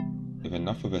If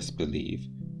enough of us believe,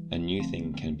 a new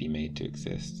thing can be made to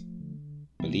exist.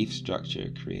 Belief structure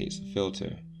creates a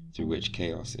filter through which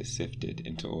chaos is sifted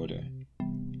into order.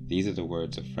 These are the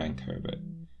words of Frank Herbert,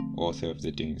 author of the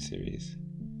Dune series.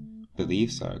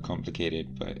 Beliefs are a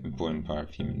complicated but important part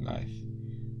of human life.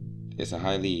 It's a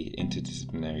highly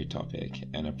interdisciplinary topic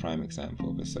and a prime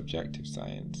example of a subjective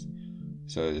science.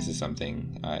 So this is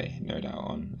something I nerd out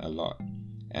on a lot,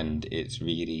 and it's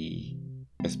really,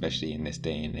 especially in this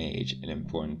day and age, an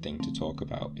important thing to talk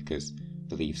about because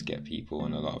beliefs get people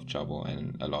in a lot of trouble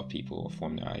and a lot of people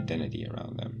form their identity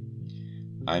around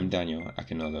them. I'm Daniel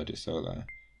Akinolo de Sola,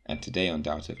 and today on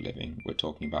Doubt of Living, we're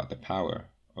talking about the power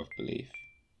of belief.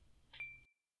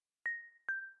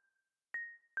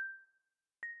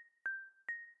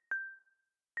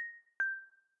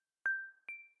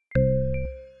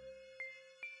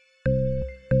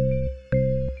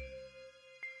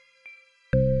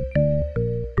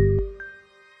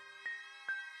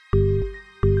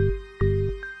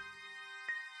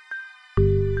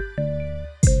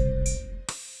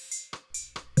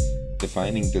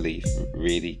 Defining belief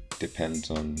really depends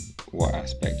on what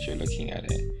aspect you're looking at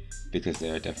it, because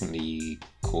there are definitely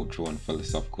cultural and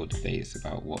philosophical debates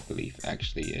about what belief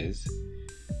actually is.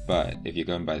 But if you're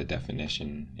going by the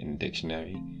definition in the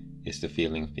dictionary, it's the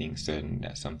feeling of being certain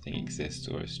that something exists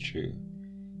or is true.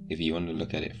 If you want to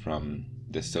look at it from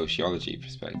the sociology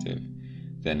perspective,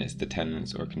 then it's the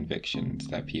tenets or convictions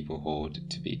that people hold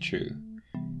to be true.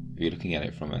 If you're looking at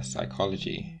it from a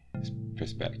psychology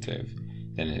perspective,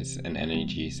 then it's an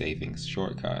energy savings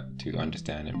shortcut to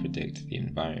understand and predict the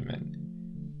environment.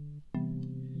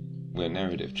 We're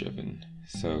narrative driven,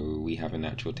 so we have a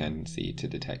natural tendency to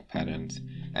detect patterns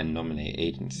and nominate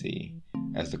agency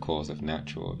as the cause of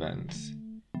natural events.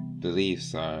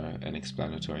 Beliefs are an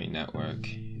explanatory network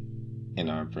in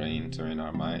our brains or in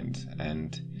our minds,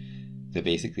 and they're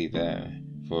basically there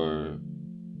for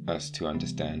us to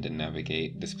understand and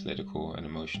navigate this political and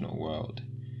emotional world.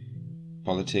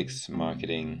 Politics,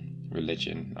 marketing,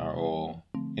 religion are all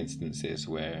instances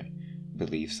where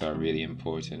beliefs are really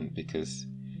important because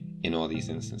in all these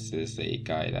instances they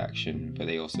guide action, but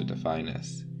they also define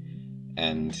us.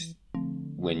 And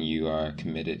when you are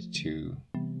committed to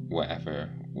whatever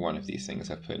one of these things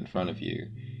have put in front of you,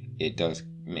 it does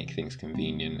make things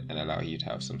convenient and allow you to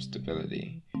have some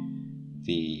stability.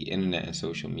 The internet and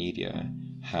social media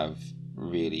have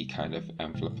really kind of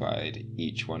amplified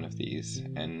each one of these,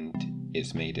 and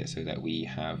it's made it so that we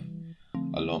have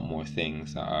a lot more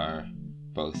things that are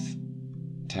both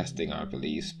testing our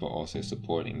beliefs but also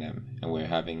supporting them, and we're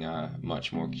having a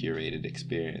much more curated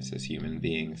experience as human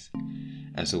beings.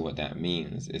 And so what that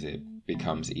means is it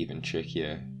becomes even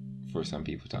trickier for some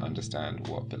people to understand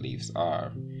what beliefs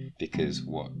are, because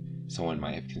what someone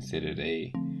might have considered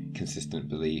a consistent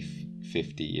belief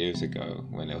 50 years ago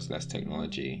when there was less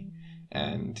technology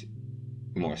and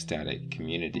more static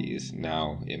communities,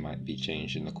 now it might be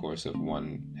changed in the course of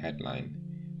one headline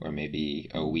or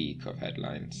maybe a week of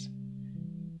headlines.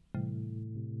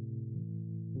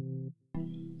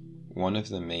 One of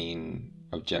the main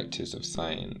objectives of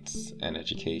science and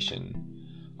education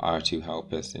are to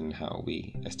help us in how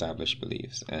we establish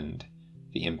beliefs and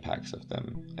the impacts of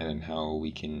them, and in how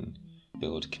we can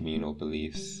build communal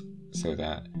beliefs so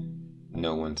that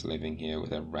no one's living here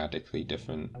with a radically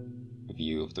different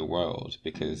view of the world,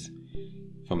 because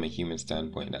from a human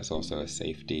standpoint that's also a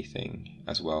safety thing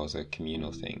as well as a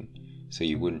communal thing. So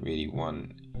you wouldn't really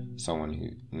want someone who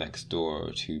next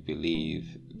door to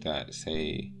believe that,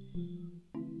 say,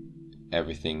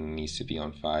 everything needs to be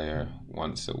on fire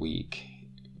once a week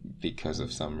because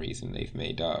of some reason they've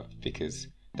made up, because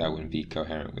that wouldn't be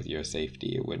coherent with your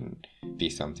safety. It wouldn't be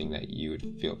something that you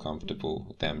would feel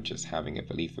comfortable them just having a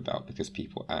belief about, because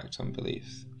people act on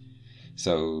beliefs.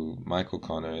 So Michael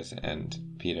Connors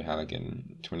and Peter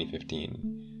Halligan,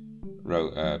 2015,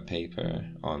 wrote a paper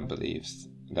on beliefs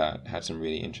that had some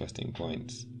really interesting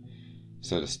points.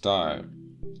 So to start,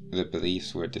 the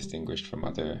beliefs were distinguished from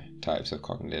other types of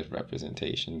cognitive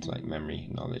representations like memory,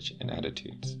 knowledge, and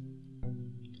attitudes.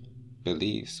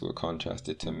 Beliefs were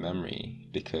contrasted to memory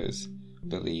because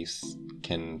beliefs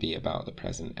can be about the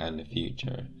present and the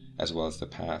future, as well as the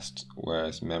past,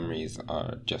 whereas memories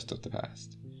are just of the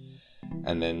past.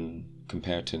 And then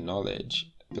compared to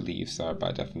knowledge, beliefs are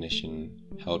by definition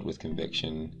held with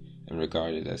conviction and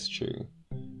regarded as true,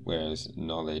 whereas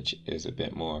knowledge is a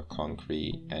bit more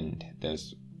concrete and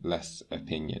there's less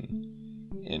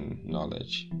opinion in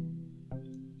knowledge.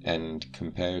 And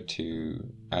compared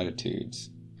to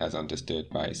attitudes, as understood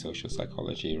by social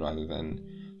psychology rather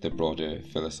than the broader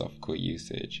philosophical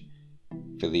usage,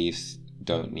 beliefs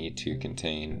don't need to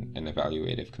contain an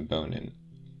evaluative component.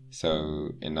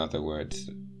 So in other words,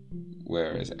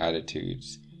 whereas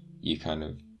attitudes, you kind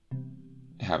of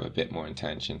have a bit more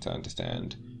intention to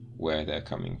understand where they're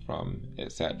coming from,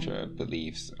 etc.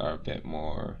 Beliefs are a bit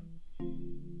more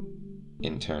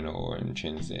internal or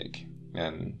intrinsic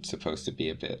and supposed to be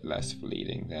a bit less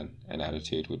fleeting than an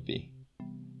attitude would be.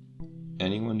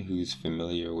 Anyone who's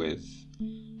familiar with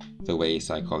the way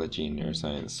psychology and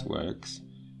neuroscience works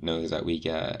knows that we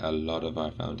get a lot of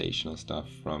our foundational stuff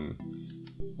from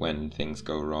when things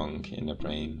go wrong in the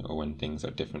brain or when things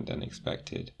are different than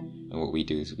expected. And what we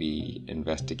do is we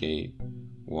investigate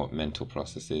what mental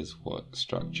processes, what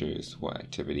structures, what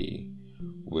activity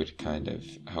would kind of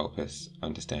help us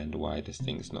understand why this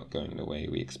thing's not going the way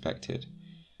we expected.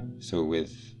 So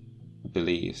with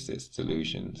beliefs, it's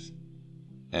delusions.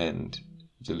 And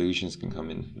delusions can come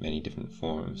in many different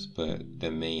forms, but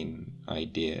the main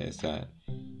idea is that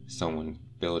someone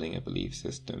building a belief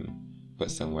system, but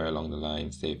somewhere along the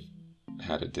lines they've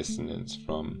had a dissonance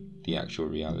from the actual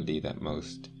reality that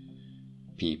most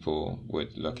people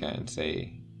would look at and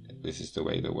say, this is the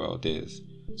way the world is.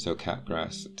 So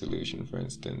Capgras delusion, for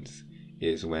instance,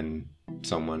 is when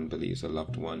someone believes a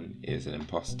loved one is an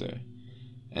imposter,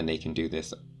 and they can do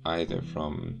this either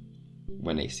from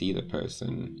when they see the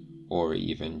person or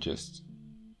even just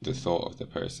the thought of the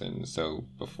person. So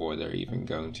before they're even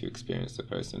going to experience the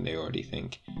person, they already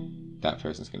think that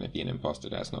person's going to be an imposter,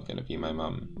 that's not going to be my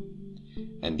mum.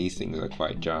 And these things are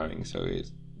quite jarring, so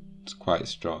it's quite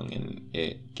strong, and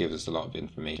it gives us a lot of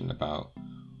information about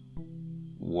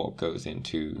what goes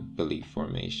into belief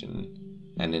formation.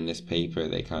 And in this paper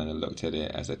they kind of looked at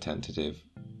it as a tentative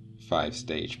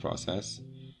 5-stage process,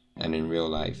 and in real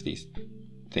life these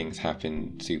things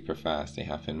happen super fast. They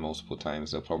happen multiple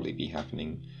times. They'll probably be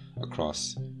happening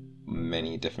across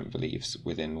many different beliefs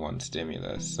within one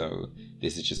stimulus, so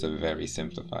this is just a very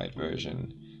simplified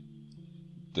version.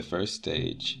 The first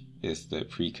stage is the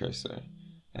precursor,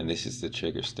 and this is the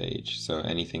trigger stage. So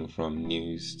anything from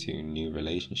news to new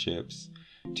relationships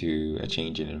to a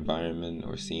change in environment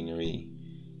or scenery,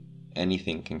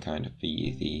 anything can kind of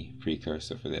be the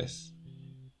precursor for this.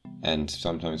 And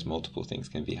sometimes multiple things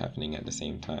can be happening at the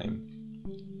same time.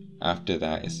 After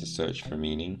that is the search for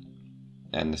meaning,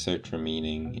 and the search for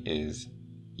meaning is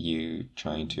you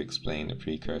trying to explain the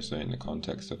precursor in the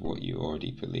context of what you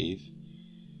already believe.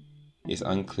 It's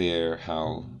unclear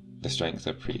how the strength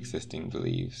of pre-existing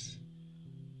beliefs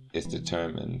is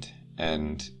determined,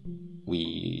 and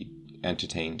we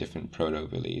entertain different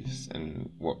proto-beliefs. And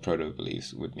what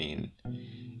proto-beliefs would mean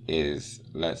is,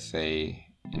 let's say,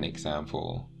 an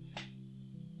example,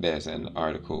 there's an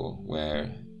article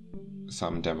where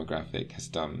some demographic has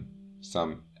done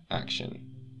some action.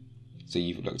 So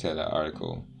you've looked at that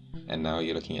article, and now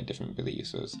you're looking at different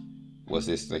beliefs. Was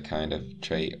this the kind of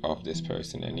trait of this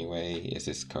person anyway? Is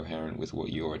this coherent with what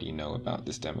you already know about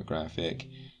this demographic?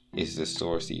 Is the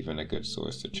source even a good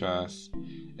source to trust,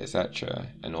 etc.?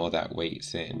 And all that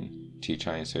weights in to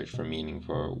try and search for meaning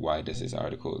for why does this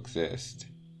article exist.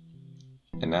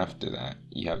 And after that,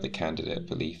 you have the candidate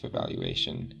belief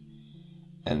evaluation.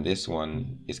 And this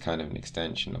one is kind of an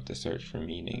extension of the search for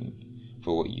meaning.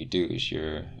 But what you do is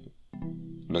you're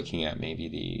looking at maybe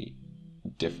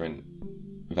the different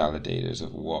validators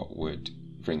of what would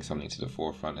bring something to the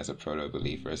forefront as a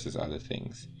proto-belief versus other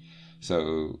things.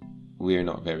 So we're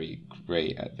not very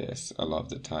great at this a lot of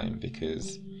the time,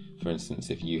 because, for instance,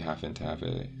 if you happen to have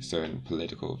a certain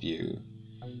political view,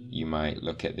 you might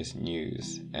look at this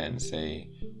news and say,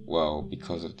 well,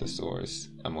 because of the source,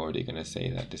 I'm already going to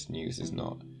say that this news is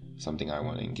not something I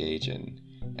want to engage in,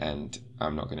 and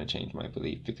I'm not going to change my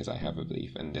belief because I have a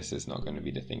belief, and this is not going to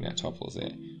be the thing that topples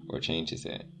it or changes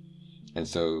it. And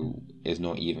so it's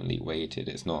not evenly weighted.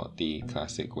 It's not the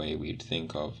classic way we'd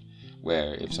think of,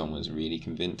 where if someone's really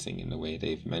convincing in the way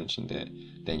they've mentioned it,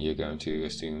 then you're going to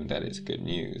assume that it's good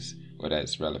news or that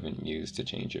it's relevant news to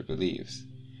change your beliefs.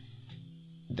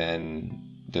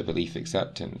 Then the belief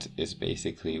acceptance is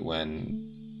basically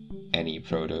when any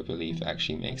proto-belief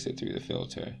actually makes it through the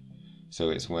filter. So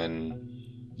it's when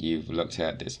you've looked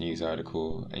at this news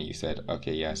article and you said,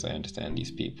 okay, yes, I understand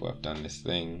these people have done this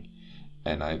thing,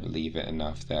 and I believe it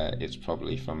enough that it's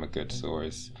probably from a good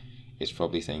source, it's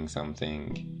probably saying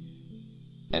something,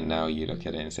 and now you look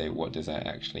at it and say, what does that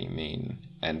actually mean?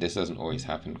 And this doesn't always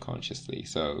happen consciously.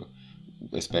 So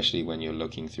especially when you're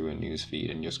looking through a news feed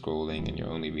and you're scrolling and you're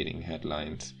only reading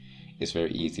headlines, it's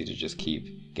very easy to just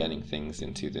keep getting things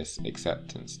into this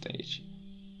acceptance stage.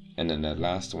 And then the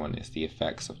last one is the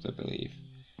effects of the belief,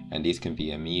 and these can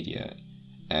be immediate,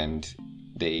 and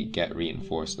they get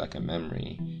reinforced like a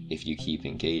memory if you keep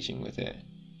engaging with it.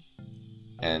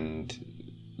 And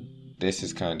this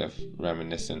is kind of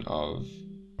reminiscent of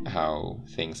how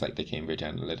things like the Cambridge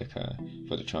Analytica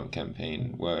for the Trump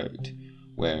campaign worked,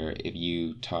 where if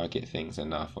you target things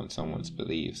enough on someone's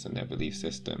beliefs and their belief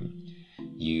system,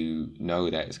 you know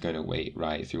that it's going to wade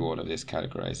right through all of this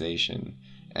categorization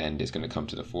and it's going to come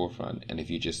to the forefront. And if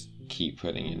you just keep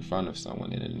putting it in front of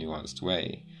someone in a nuanced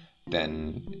way,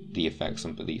 then the effects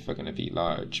on belief are going to be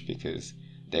large, because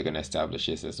they're going to establish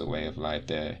this as a way of life.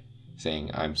 They're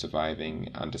saying, I'm surviving,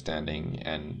 understanding,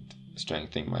 and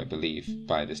strengthening my belief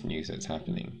by this news that's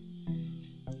happening.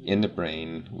 In the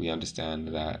brain, we understand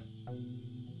that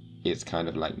it's kind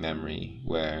of like memory,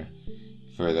 where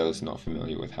for those not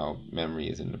familiar with how memory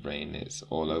is in the brain, it's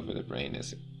all over the brain.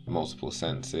 It's multiple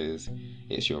senses.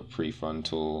 It's your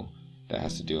prefrontal that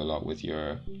has to do a lot with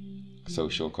your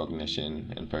social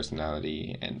cognition and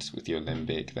personality, and with your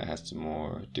limbic that has to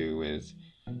more do with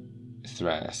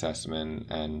threat assessment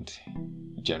and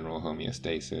general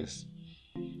homeostasis.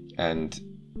 And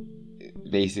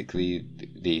basically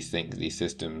these things, these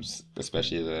systems,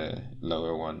 especially the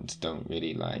lower ones, don't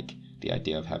really like the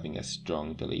idea of having a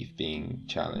strong belief being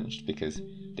challenged, because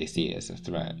they see it as a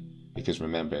threat. Because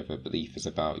remember, if a belief is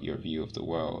about your view of the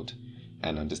world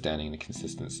and understanding the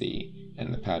consistency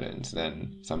and the patterns,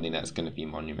 then something that's going to be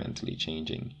monumentally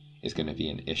changing is going to be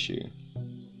an issue.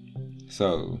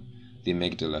 So the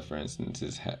amygdala, for instance,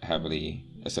 is heavily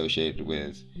associated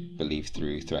with belief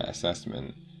through threat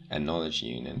assessment and knowledge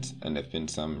units, and there have been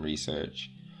some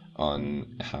research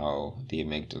on how the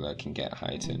amygdala can get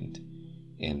heightened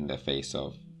in the face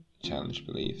of challenged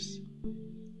beliefs.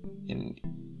 And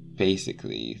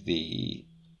basically, the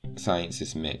science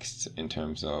is mixed in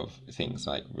terms of things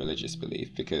like religious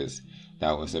belief, because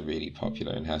that was a really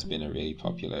popular and has been a really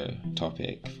popular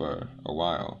topic for a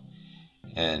while.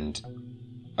 And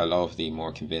a lot of the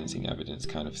more convincing evidence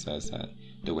kind of says that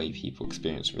the way people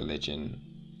experience religion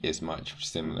is much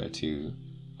similar to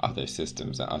other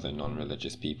systems that other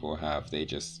non-religious people have. They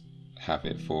just have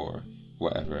it for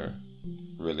whatever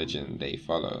religion they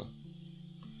follow.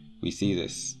 We see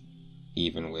this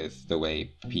even with the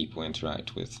way people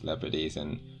interact with celebrities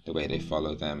and the way they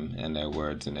follow them and their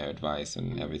words and their advice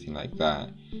and everything like that,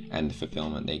 and the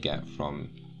fulfillment they get from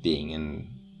being in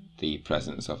the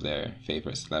presence of their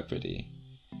favorite celebrity.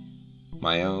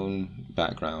 My own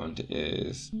background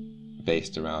is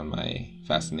based around my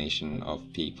fascination of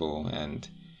people, and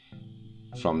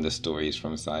from the stories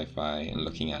from sci-fi and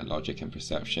looking at logic and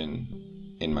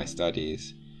perception in my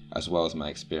studies, as well as my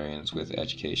experience with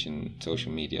education,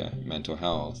 social media, mental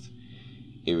health,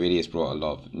 it really has brought a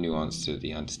lot of nuance to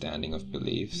the understanding of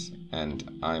beliefs.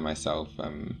 And I myself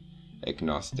am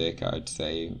agnostic, I'd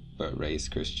say, but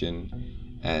raised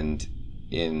Christian. And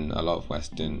in a lot of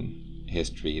Western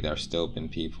history, there have still been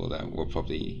people that were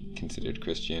probably considered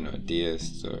Christian or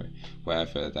deists or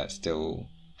whatever that still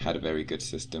had a very good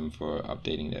system for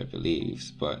updating their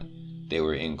beliefs, but they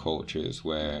were in cultures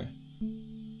where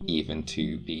even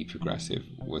to be progressive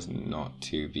was not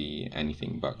to be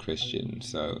anything but Christian.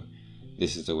 So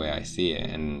this is the way I see it,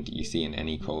 and you see in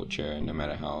any culture, no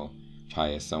matter how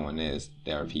pious someone is,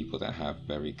 there are people that have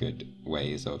very good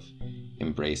ways of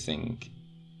embracing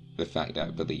the fact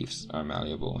that beliefs are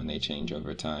malleable and they change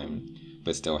over time,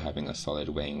 but still having a solid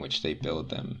way in which they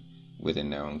build them within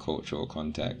their own cultural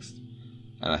context.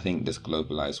 And I think this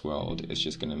globalized world is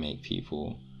just going to make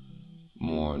people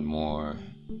more and more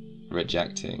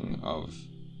rejecting of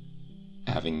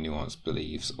having nuanced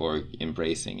beliefs or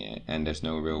embracing it, and there's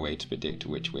no real way to predict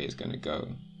which way it's going to go.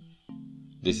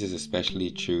 This is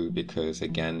especially true because,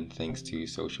 again, thanks to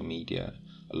social media,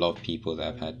 a lot of people that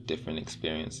have had different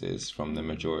experiences from the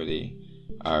majority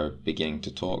are beginning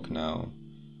to talk now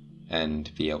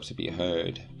and be able to be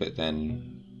heard, but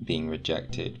then being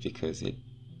rejected because it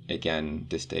again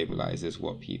destabilizes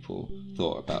what people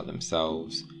thought about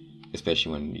themselves,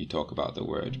 especially when you talk about the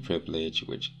word privilege,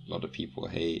 which a lot of people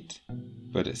hate,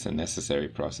 but it's a necessary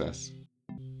process.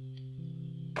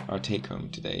 Our take home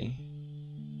today: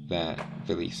 that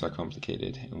beliefs are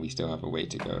complicated and we still have a way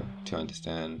to go to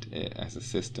understand it as a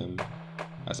system,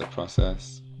 as a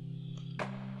process.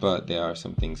 But there are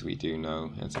some things we do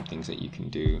know and some things that you can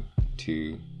do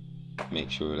to make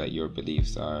sure that your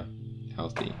beliefs are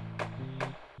healthy.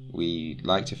 We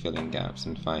like to fill in gaps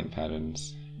and find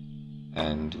patterns,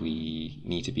 and we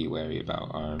need to be wary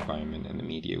about our environment and the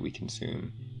media we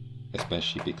consume,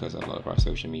 especially because a lot of our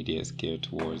social media is geared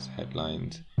towards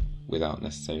headlines without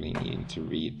necessarily needing to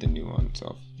read the nuance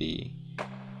of the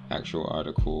actual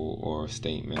article or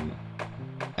statement.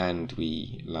 And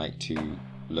we like to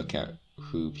look at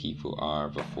who people are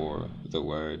before the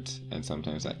words, and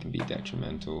sometimes that can be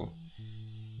detrimental.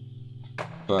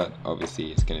 But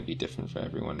obviously it's going to be different for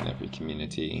everyone in every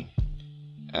community.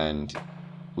 And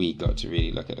we got to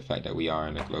really look at the fact that we are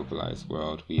in a globalized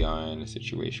world. We are in a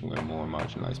situation where more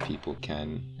marginalized people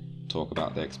can talk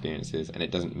about their experiences, and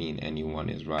it doesn't mean anyone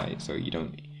is right. So you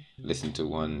don't listen to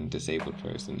one disabled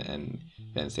person and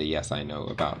then say, yes, I know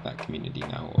about that community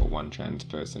now, or one trans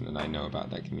person and I know about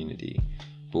that community.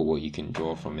 But what you can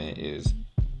draw from it is,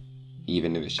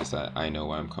 even if it's just that I know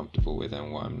what I'm comfortable with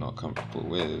and what I'm not comfortable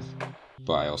with,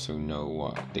 but I also know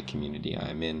what the community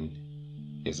I'm in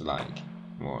is like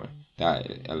more.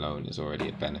 That alone is already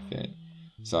a benefit.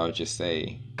 So I would just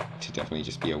say to definitely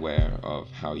just be aware of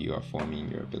how you are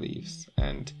forming your beliefs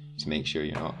and to make sure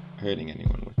you're not hurting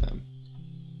anyone with them.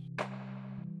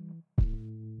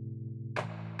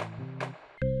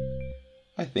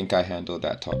 I think I handled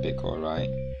that topic all right.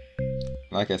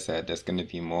 Like I said, there's going to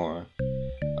be more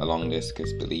along this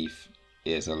because belief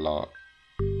is a lot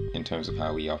in terms of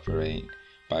how we operate.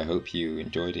 But I hope you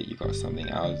enjoyed it, you got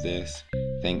something out of this.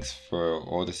 Thanks for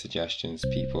all the suggestions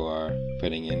people are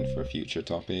putting in for future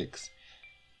topics.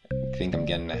 I think I'm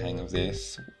getting the hang of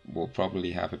this. We'll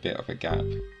probably have a bit of a gap,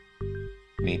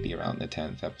 maybe around the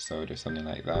 10th episode or something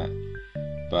like that.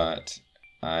 But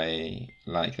I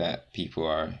like that people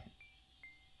are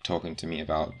talking to me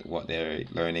about what they're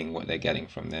learning, what they're getting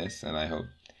from this, and I hope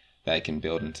that it can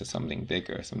build into something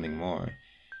bigger, something more.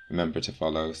 Remember to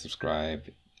follow, subscribe,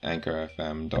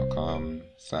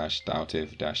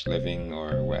 anchorfm.com/doubtive-living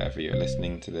or wherever you're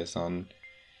listening to this on.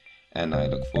 And I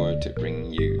look forward to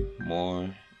bringing you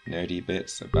more nerdy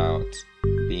bits about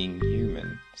being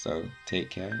human. So take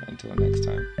care until next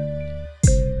time.